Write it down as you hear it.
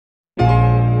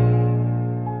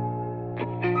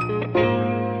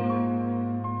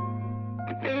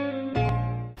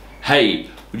Hey,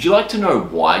 would you like to know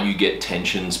why you get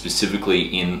tension specifically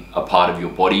in a part of your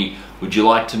body? Would you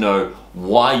like to know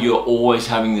why you're always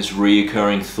having this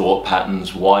reoccurring thought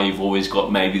patterns, why you've always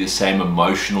got maybe the same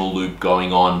emotional loop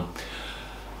going on?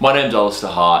 My name's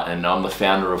Alistar and I'm the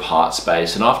founder of Hearth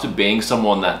Space, and after being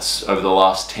someone that's over the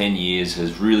last 10 years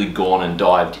has really gone and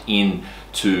dived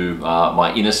into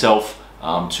my inner self,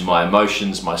 to my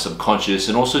emotions, my subconscious,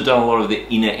 and also done a lot of the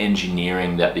inner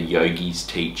engineering that the yogis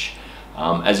teach.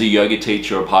 As a yoga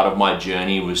teacher, a part of my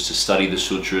journey was to study the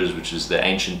sutras, which is the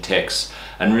ancient texts,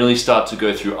 and really start to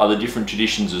go through other different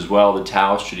traditions as well, the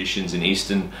Taoist traditions in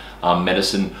Eastern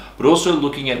medicine, but also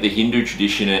looking at the Hindu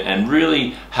tradition and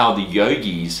really how the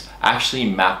yogis actually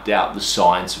mapped out the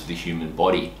science of the human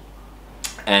body.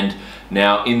 And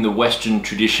now in the Western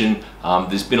tradition,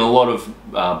 there's been a lot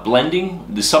of blending.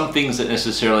 There's some things that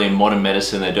necessarily in modern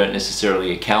medicine they don't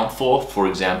necessarily account for. For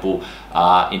example,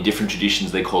 in different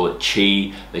traditions they call it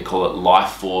chi, they call it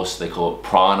life force, they call it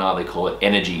prana, they call it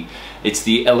energy. It's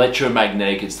the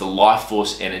electromagnetic, it's the life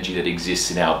force energy that exists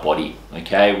in our body.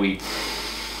 Okay, we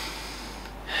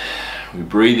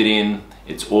breathe it in,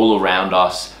 it's all around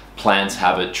us. Plants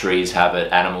have it, trees have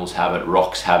it, animals have it,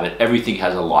 rocks have it, everything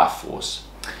has a life force.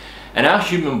 And our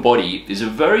human body is a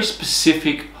very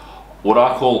specific, what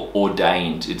I call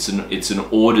ordained. It's an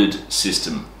ordered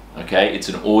system, okay? It's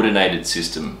an ordinated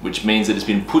system, which means that it's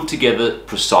been put together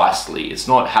precisely. It's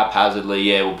not haphazardly,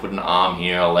 yeah, we'll put an arm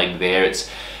here, a leg there.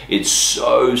 It's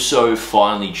so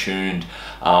finely tuned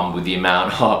with the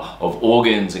amount of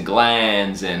organs and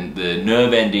glands and the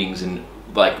nerve endings and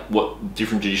like what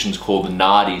different traditions call the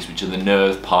nadis, which are the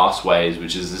nerve pathways,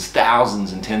 which is there's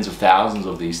thousands and tens of thousands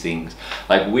of these things.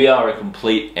 Like, we are a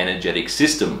complete energetic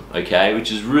system, okay,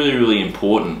 which is really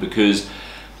important, because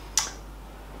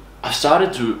I've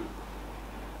started to,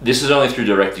 this is only through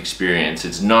direct experience,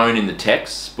 it's known in the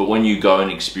texts, but when you go and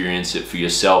experience it for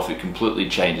yourself, it completely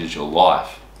changes your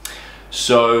life.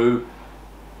 So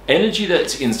energy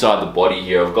that's inside the body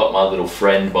here, I've got my little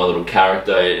friend, my little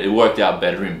character. It worked out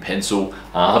better in pencil,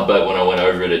 but when I went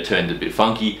over it, it turned a bit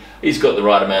funky. He's got the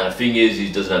right amount of fingers,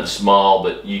 he doesn't have a smile,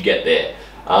 but you get there.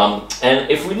 And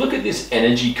if we look at this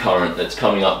energy current that's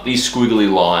coming up, these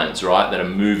squiggly lines, right, that are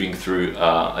moving through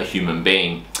a human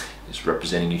being, it's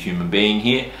representing a human being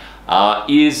here,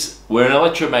 we're an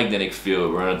electromagnetic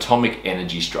field, we're an atomic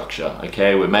energy structure,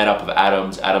 okay? We're made up of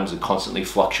atoms. Atoms are constantly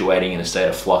fluctuating in a state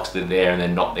of flux. They're there and they're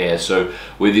not there. So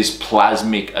we're this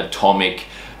plasmic atomic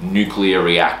nuclear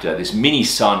reactor, this mini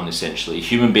sun essentially.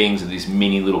 Human beings are these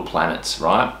mini little planets,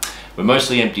 right? We're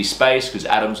mostly empty space, because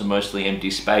atoms are mostly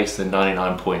empty space. They're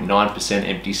 99.9%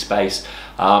 empty space,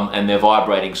 and they're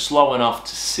vibrating slow enough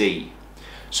to see.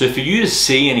 So for you to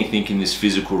see anything in this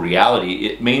physical reality,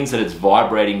 it means that it's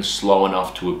vibrating slow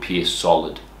enough to appear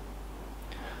solid.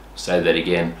 I'll say that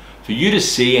again. For you to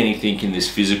see anything in this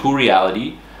physical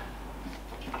reality,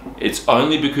 it's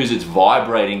only because it's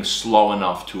vibrating slow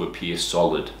enough to appear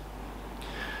solid.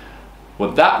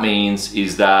 What that means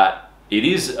is that it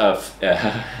is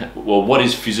well, what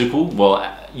is physical?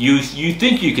 Well, you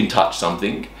think you can touch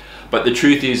something, but the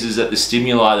truth is that the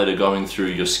stimuli that are going through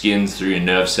your skins, through your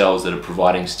nerve cells that are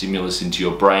providing stimulus into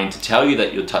your brain to tell you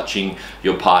that you're touching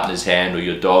your partner's hand or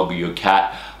your dog or your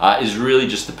cat is really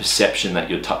just the perception that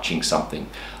you're touching something.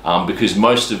 Because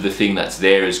most of the thing that's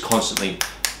there is constantly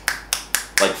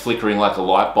like flickering like a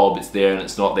light bulb. It's there and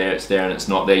it's not there, it's there and it's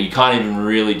not there. You can't even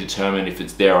really determine if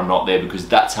it's there or not there, because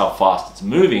that's how fast it's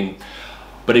moving.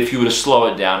 But if you were to slow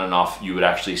it down enough, you would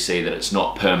actually see that it's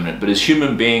not permanent. But as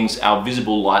human beings, our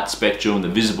visible light spectrum, the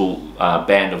visible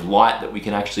band of light that we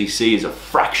can actually see, is a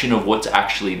fraction of what's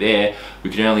actually there. We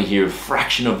can only hear a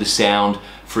fraction of the sound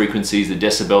frequencies, the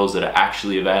decibels that are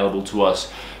actually available to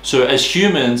us. So as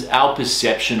humans, our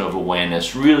perception of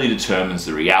awareness really determines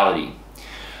the reality.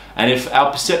 And if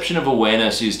our perception of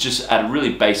awareness is just at a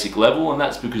really basic level, and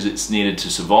that's because it's needed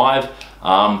to survive,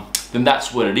 then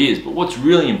that's what it is. But what's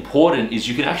really important is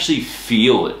you can actually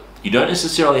feel it. You don't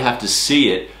necessarily have to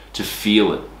see it to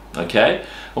feel it, okay?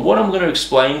 And what I'm going to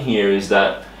explain here is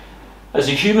that as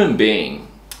a human being,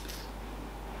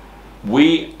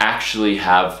 we actually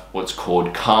have what's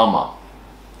called karma.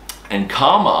 And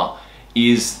karma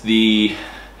is the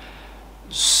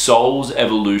soul's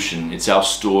evolution. It's our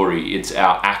story, it's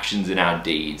our actions and our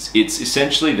deeds. It's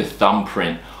essentially the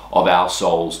thumbprint of our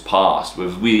soul's past.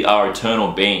 We are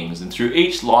eternal beings, and through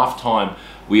each lifetime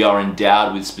we are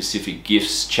endowed with specific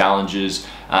gifts, challenges,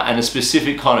 and a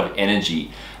specific kind of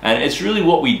energy. And it's really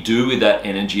what we do with that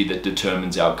energy that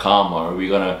determines our karma. Are we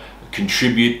going to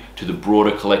contribute to the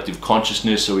broader collective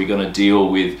consciousness? Are we going to deal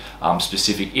with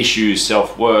specific issues,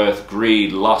 self-worth,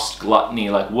 greed, lust, gluttony,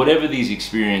 like whatever these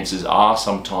experiences are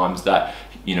sometimes that,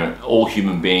 you know, all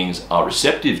human beings are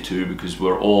receptive to, because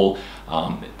we're all,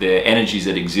 they're energies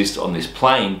that exist on this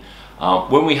plane.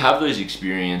 When we have those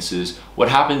experiences, what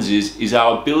happens is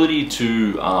our ability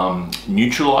to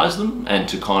neutralize them and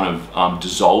to kind of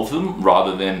dissolve them,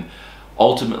 rather than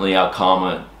ultimately our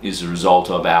karma is a result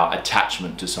of our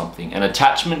attachment to something. And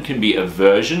attachment can be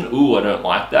aversion, ooh, I don't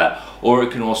like that, or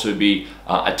it can also be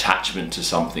attachment to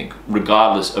something.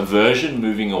 Regardless, aversion,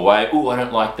 moving away, ooh, I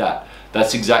don't like that.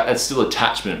 That's still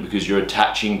attachment, because you're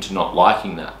attaching to not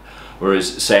liking that.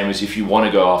 Whereas same as if you want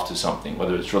to go after something,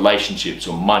 whether it's relationships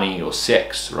or money or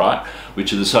sex, right?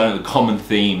 Which are some of the common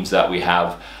themes that we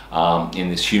have in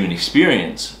this human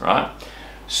experience, right?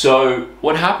 So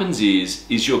what happens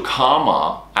is your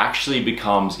karma actually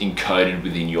becomes encoded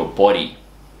within your body.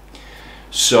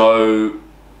 So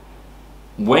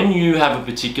when you have a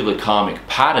particular karmic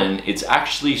pattern, it's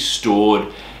actually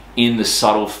stored in the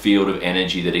subtle field of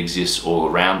energy that exists all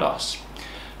around us.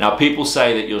 Now, people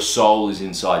say that your soul is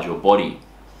inside your body.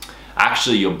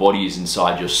 Actually, your body is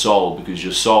inside your soul, because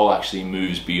your soul actually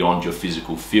moves beyond your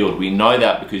physical field. We know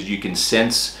that because you can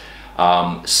sense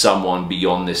someone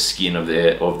beyond the skin of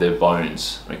their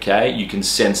bones, okay? You can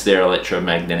sense their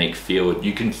electromagnetic field.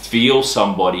 You can feel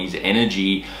somebody's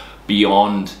energy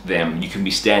beyond them. You can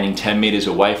be standing 10 meters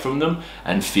away from them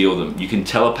and feel them. You can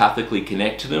telepathically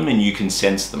connect to them and you can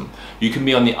sense them. You can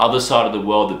be on the other side of the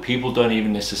world that people don't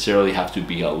even necessarily have to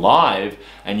be alive,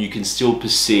 and you can still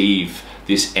perceive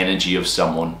this energy of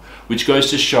someone, which goes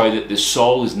to show that the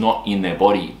soul is not in their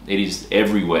body. It is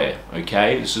everywhere,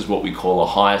 okay? This is what we call a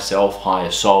higher self,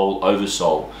 higher soul,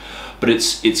 oversoul. But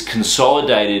it's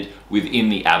consolidated within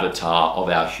the avatar of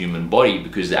our human body,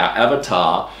 because our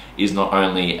avatar is not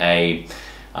only a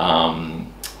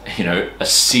a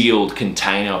sealed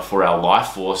container for our life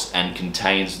force and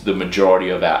contains the majority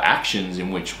of our actions,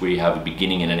 in which we have a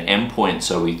beginning and an end point.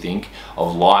 So we think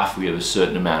of life, we have a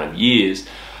certain amount of years,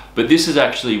 but this is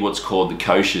actually what's called the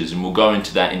koshas, and we'll go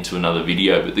into that into another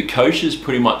video. But the koshas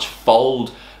pretty much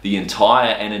fold the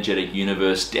entire energetic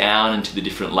universe down into the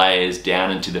different layers,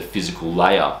 down into the physical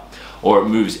layer, or it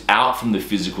moves out from the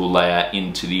physical layer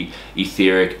into the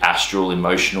etheric, astral,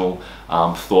 emotional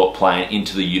thought plane,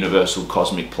 into the universal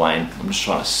cosmic plane. I'm just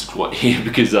trying to squat here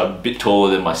because I'm a bit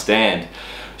taller than my stand.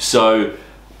 So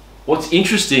what's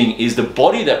interesting is the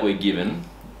body that we're given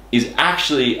is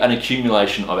actually an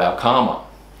accumulation of our karma.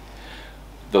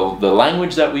 The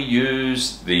language that we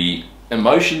use, the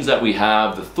emotions that we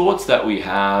have, the thoughts that we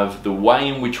have, the way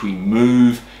in which we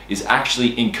move is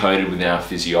actually encoded within our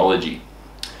physiology.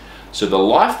 So the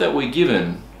life that we're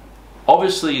given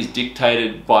obviously is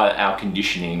dictated by our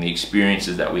conditioning, the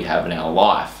experiences that we have in our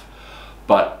life.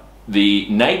 But the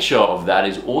nature of that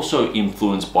is also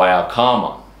influenced by our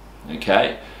karma,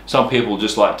 okay? Some people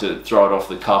just like to throw it off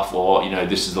the cuff, or,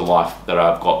 this is the life that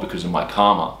I've got because of my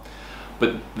karma.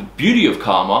 But the beauty of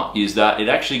karma is that it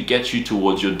actually gets you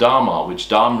towards your dharma, which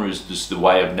dharma is just the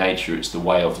way of nature, it's the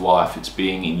way of life, it's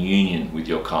being in union with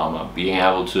your karma, being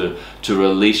able to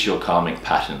release your karmic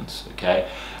patterns, okay?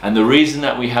 And the reason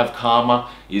that we have karma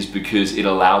is because it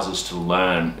allows us to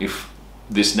learn. If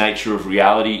this nature of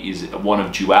reality is one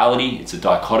of duality, it's a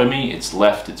dichotomy, it's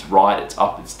left, it's right, it's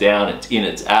up, it's down, it's in,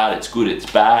 it's out, it's good,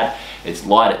 it's bad, it's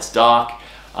light, it's dark.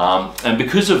 And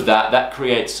because of that,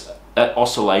 that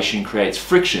oscillation creates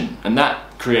friction, and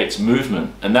that creates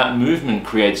movement, and that movement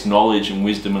creates knowledge and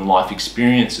wisdom and life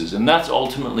experiences. And that's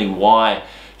ultimately why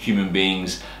human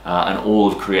beings and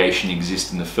all of creation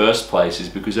exist in the first place, is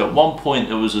because at one point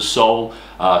there was a soul,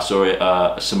 a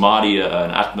samadhi,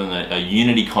 an atman, a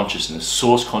unity consciousness,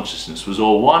 source consciousness was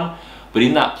all one, but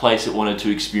in that place it wanted to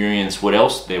experience what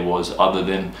else there was other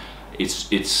than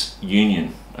its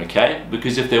union, okay?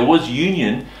 Because if there was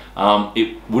union,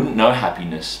 it wouldn't know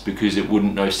happiness, because it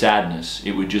wouldn't know sadness.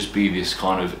 It would just be this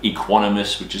kind of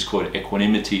equanimous, which is called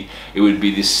equanimity. It would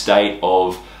be this state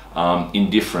of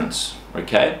indifference,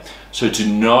 okay? So to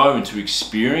know and to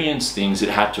experience things, it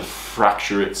had to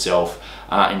fracture itself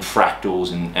in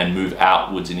fractals and move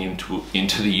outwards and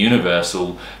into the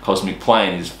universal cosmic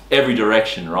plane, is every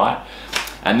direction, right?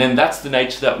 And then that's the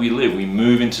nature that we live. We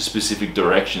move into specific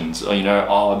directions.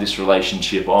 Oh, this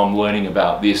relationship, oh, I'm learning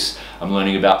about this, I'm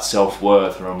learning about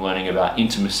self-worth, or I'm learning about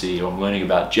intimacy, or I'm learning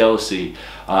about jealousy.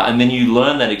 And then you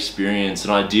learn that experience,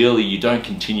 and ideally you don't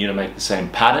continue to make the same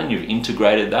pattern. You've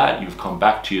integrated that, you've come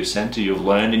back to your center, you've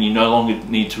learned, and you no longer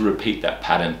need to repeat that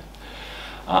pattern.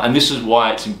 And this is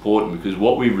why it's important, because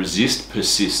what we resist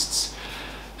persists.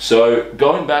 So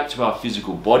going back to our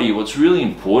physical body, what's really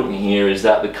important here is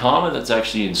that the karma that's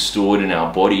actually installed in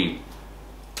our body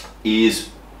is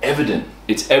evident.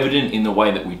 It's evident in the way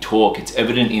that we talk. It's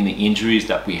evident in the injuries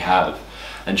that we have.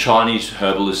 And Chinese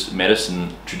herbalist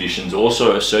medicine traditions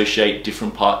also associate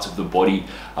different parts of the body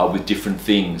with different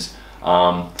things.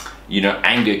 You know,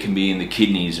 anger can be in the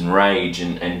kidneys, and rage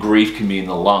and grief can be in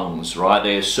the lungs, right?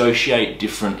 They associate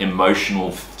different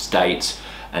emotional states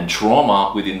and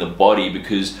trauma within the body,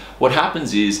 because what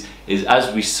happens is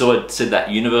as we said that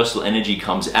universal energy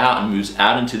comes out and moves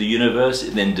out into the universe,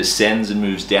 it then descends and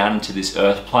moves down into this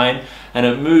earth plane, and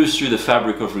it moves through the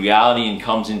fabric of reality and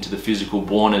comes into the physical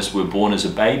born as we're born as a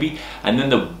baby, and then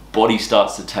the body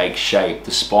starts to take shape.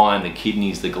 The spine, the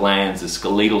kidneys, the glands, the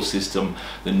skeletal system,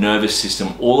 the nervous system,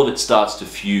 all of it starts to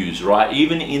fuse, right?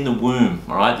 Even in the womb,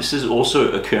 all right? This is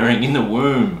also occurring in the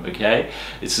womb, okay?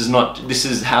 This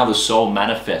is how the soul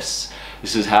manifests.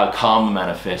 This is how karma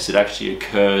manifests. It actually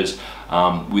occurs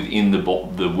within the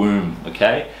womb,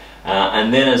 okay?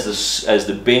 And then as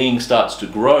the being starts to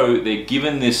grow, they're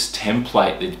given this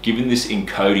template, they're given this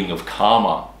encoding of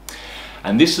karma.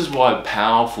 And this is why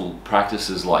powerful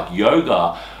practices like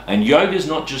yoga, and yoga is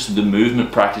not just the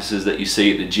movement practices that you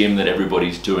see at the gym that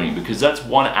everybody's doing, because that's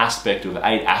one aspect of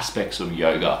 8 aspects of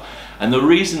yoga. And the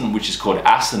reason, which is called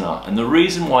asana, and the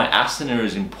reason why asana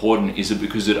is important is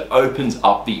because it opens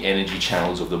up the energy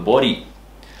channels of the body.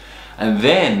 And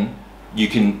then you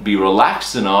can be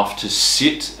relaxed enough to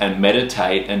sit and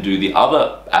meditate and do the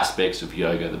other aspects of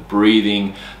yoga, the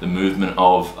breathing, the movement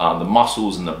of the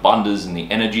muscles and the bandhas and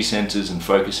the energy centers, and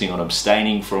focusing on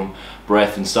abstaining from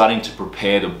breath and starting to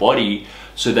prepare the body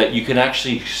so that you can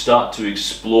actually start to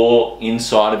explore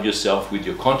inside of yourself with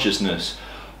your consciousness.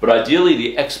 But ideally,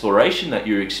 the exploration that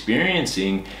you're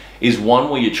experiencing is one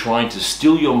where you're trying to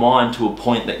still your mind to a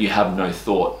point that you have no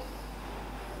thought.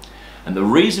 And the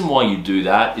reason why you do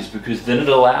that is because then it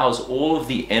allows all of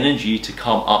the energy to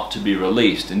come up to be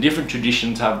released. And different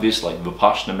traditions have this, like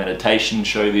Vipassana meditation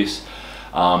show this,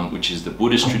 which is the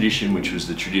Buddhist tradition, which was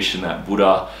the tradition that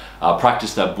Buddha,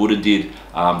 practice that Buddha did,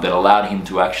 that allowed him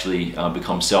to actually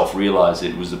become self-realized.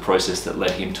 It was the process that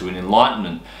led him to an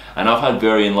enlightenment. And I've had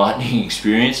very enlightening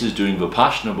experiences doing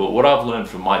Vipassana, but what I've learned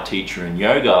from my teacher in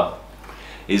yoga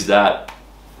is that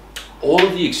all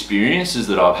of the experiences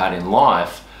that I've had in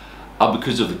life are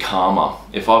because of the karma.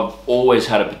 If I've always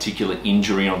had a particular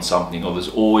injury on something, or there's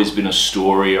always been a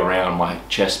story around my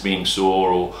chest being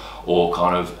sore, or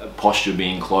kind of posture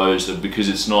being closed, or because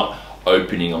it's not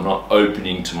opening, I'm not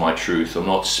opening to my truth, I'm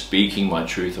not speaking my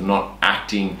truth, I'm not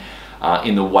acting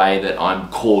in the way that I'm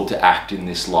called to act in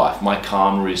this life. My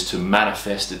karma is to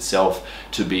manifest itself,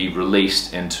 to be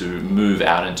released and to move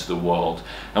out into the world.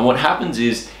 And what happens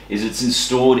is it's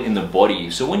installed in the body.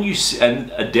 So when you,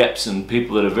 and adepts and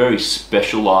people that are very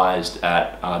specialized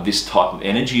at this type of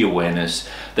energy awareness,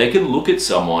 they can look at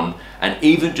someone, and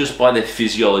even just by their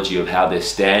physiology of how they're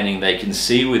standing, they can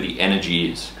see where the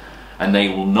energy is. And they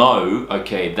will know,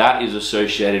 okay, that is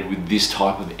associated with this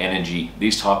type of energy,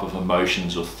 these type of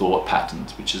emotions or thought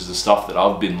patterns, which is the stuff that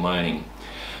I've been learning.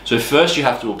 So first you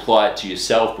have to apply it to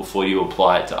yourself before you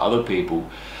apply it to other people.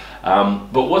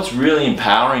 But what's really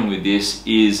empowering with this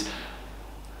is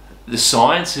the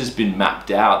science has been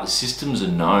mapped out, the systems are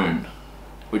known,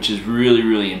 which is really,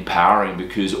 really empowering,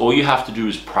 because all you have to do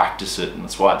is practice it, and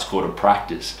that's why it's called a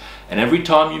practice. And every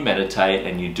time you meditate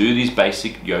and you do these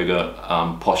basic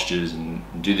yoga postures and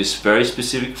do this very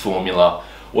specific formula,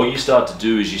 what you start to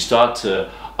do is you start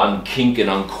to unkink and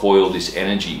uncoil this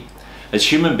energy. As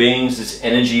human beings, this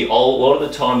energy a lot of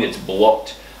the time gets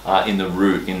blocked in the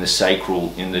root, in the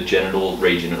sacral, in the genital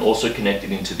region, and also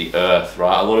connected into the earth,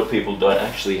 right? A lot of people don't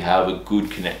actually have a good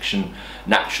connection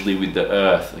naturally with the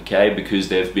earth, okay? Because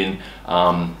they've been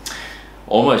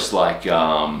almost like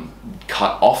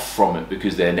cut off from it,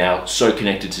 because they're now so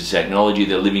connected to technology.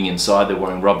 They're living inside, they're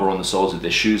wearing rubber on the soles of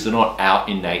their shoes, they're not out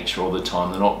in nature all the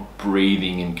time, they're not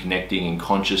breathing and connecting and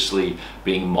consciously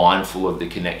being mindful of the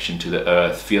connection to the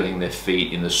earth, feeling their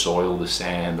feet in the soil, the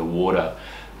sand, the water.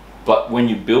 But when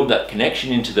you build that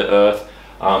connection into the earth,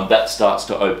 that starts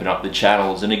to open up the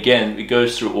channels. And again, it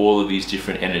goes through all of these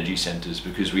different energy centers,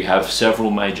 because we have several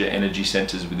major energy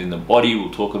centers within the body.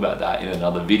 We'll talk about that in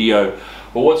another video.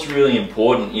 But what's really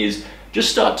important is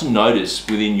just start to notice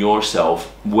within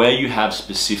yourself where you have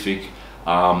specific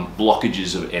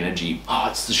blockages of energy. Oh,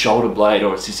 it's the shoulder blade,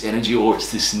 or it's this energy, or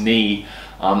it's this knee.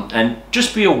 And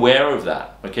just be aware of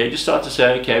that, okay? Just start to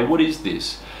say, okay, what is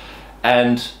this?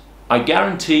 And I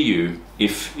guarantee you,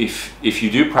 if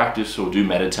you do practice or do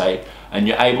meditate and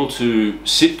you're able to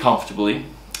sit comfortably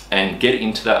and get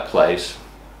into that place,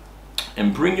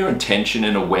 and bring your intention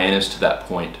and awareness to that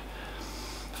point.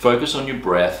 Focus on your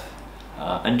breath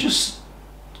and just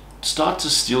start to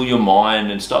still your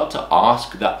mind and start to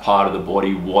ask that part of the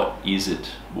body, what is it?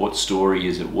 What story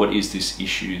is it? What is this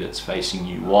issue that's facing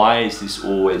you? Why is this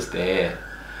always there?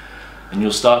 And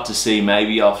you'll start to see,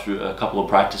 maybe after a couple of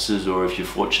practices, or if you're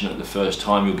fortunate the first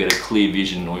time, you'll get a clear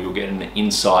vision, or you'll get an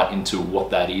insight into what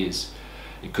that is.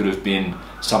 It could have been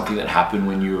something that happened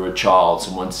when you were a child.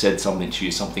 Someone said something to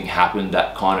you, something happened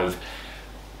that kind of,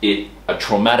 a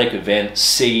traumatic event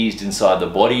seized inside the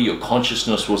body. Your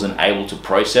consciousness wasn't able to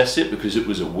process it because it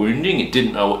was a wounding. It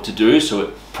didn't know what to do, so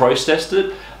it processed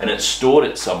it and it stored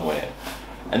it somewhere.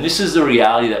 And this is the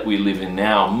reality that we live in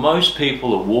now. Most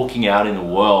people are walking out in the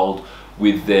world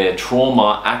with their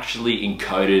trauma actually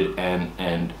encoded and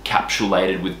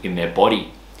encapsulated within their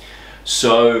body.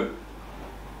 So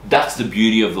that's the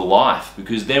beauty of the life,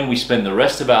 because then we spend the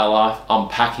rest of our life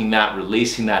unpacking that,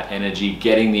 releasing that energy,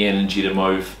 getting the energy to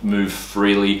move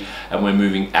freely, and we're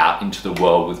moving out into the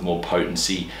world with more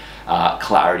potency,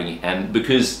 clarity. And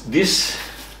because this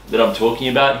that I'm talking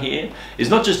about here is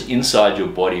not just inside your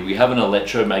body, we have an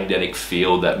electromagnetic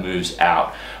field that moves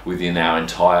out within our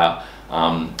entire,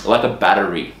 like a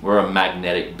battery. We're a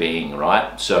magnetic being,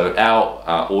 right? So our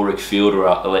auric field, or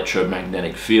our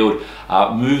electromagnetic field,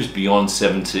 moves beyond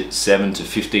 7 to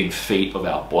 15 feet of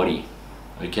our body.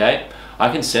 Okay,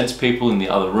 I can sense people in the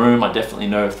other room. I definitely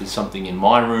know if there's something in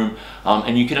my room,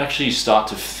 and you can actually start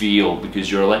to feel, because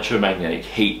your electromagnetic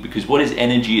heat, because what is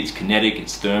energy? It's kinetic,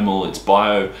 it's thermal, it's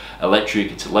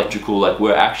bioelectric, it's electrical. Like,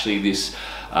 we're actually this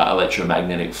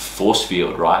electromagnetic force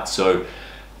field, right? So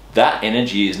that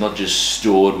energy is not just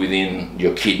stored within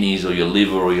your kidneys or your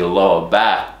liver or your lower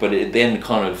back, but it then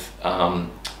kind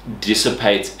of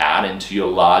dissipates out into your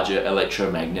larger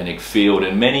electromagnetic field.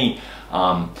 And many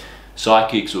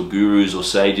psychics or gurus or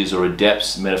sages or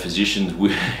adepts, metaphysicians,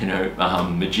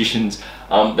 magicians,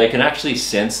 they can actually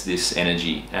sense this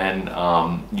energy, and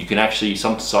you can actually,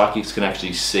 some psychics can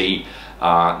actually see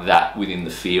that within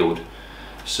the field.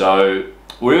 So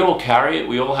we all carry it,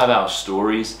 we all have our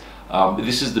stories. But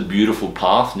this is the beautiful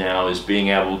path now, is being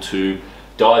able to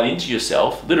dive into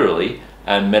yourself, literally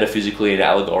and metaphysically and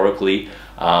allegorically,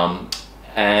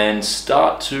 and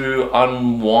start to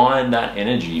unwind that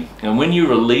energy. And when you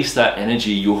release that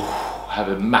energy, you'll have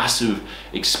a massive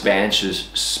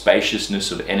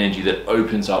spaciousness of energy that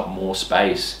opens up more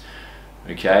space.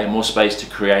 Okay, more space to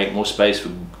create, more space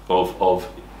of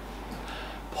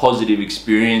positive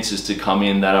experiences to come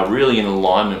in that are really in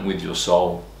alignment with your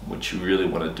soul, what you really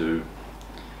want to do.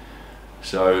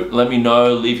 So let me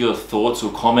know, leave your thoughts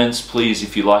or comments, please.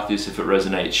 If you like this, if it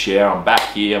resonates, share. I'm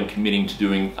back here, I'm committing to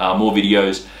doing more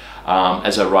videos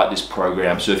as I write this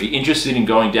program. So if you're interested in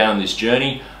going down this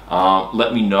journey,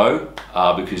 let me know,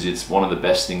 because it's one of the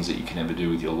best things that you can ever do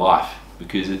with your life.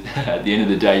 Because at the end of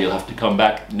the day, you'll have to come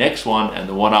back next one and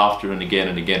the one after, and again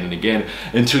and again and again,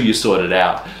 until you sort it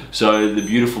out. So the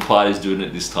beautiful part is doing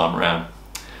it this time around.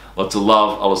 Lots of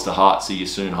love, Alistar Hearth. See you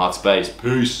soon, Heart Space.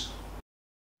 Peace.